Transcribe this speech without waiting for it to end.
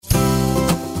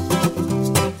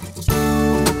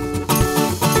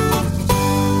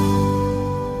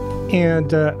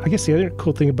And I guess the other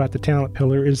cool thing about the talent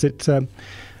pillar is that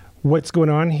what's going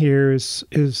on here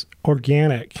is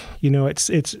organic.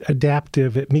 It's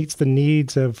adaptive. It meets the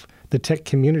needs of the tech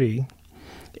community,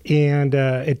 and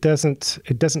it doesn't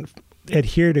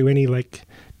adhere to any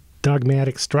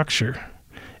dogmatic structure.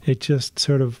 It just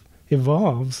sort of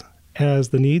evolves as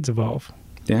the needs evolve.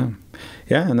 Yeah,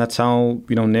 and that's how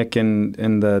Nick and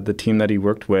the team that he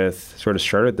worked with sort of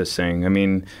started this thing. I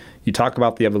mean, you talk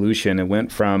about the evolution. It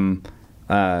went from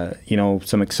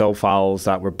some Excel files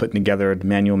that were putting together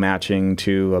manual matching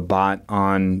to a bot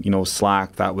on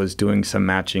Slack that was doing some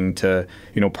matching to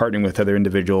partnering with other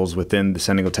individuals within the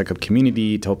San Diego Tech Hub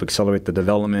community to help accelerate the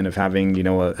development of having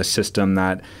a system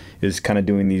that is kind of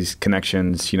doing these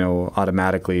connections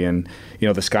automatically, and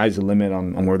the sky's the limit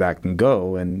on where that can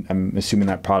go, and I'm assuming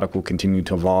that product will continue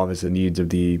to evolve as the needs of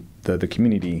the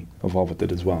community evolve with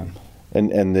it as well.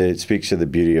 And it speaks to the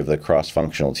beauty of the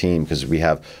cross-functional team, because we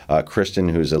have Kristen,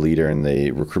 who's a leader in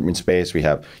the recruitment space. We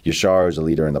have Yashar, who's a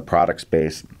leader in the product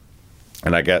space.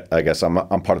 And I guess I'm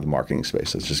part of the marketing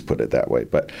space. Let's just put it that way.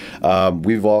 But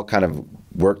we've all kind of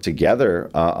worked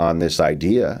together on this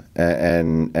idea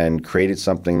and created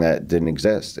something that didn't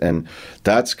exist. And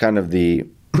that's kind of the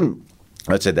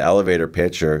let's say the elevator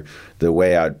pitch, or the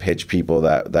way I'd pitch people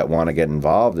that want to get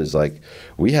involved is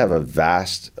we have a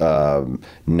vast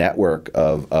network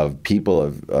of people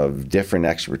of different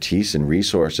expertise and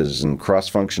resources and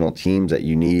cross-functional teams that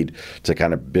you need to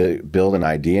kind of build an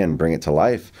idea and bring it to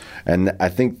life. And I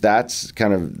think that's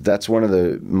one of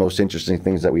the most interesting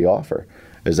things that we offer,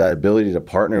 is that ability to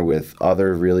partner with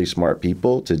other really smart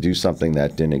people to do something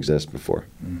that didn't exist before.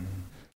 Mm-hmm.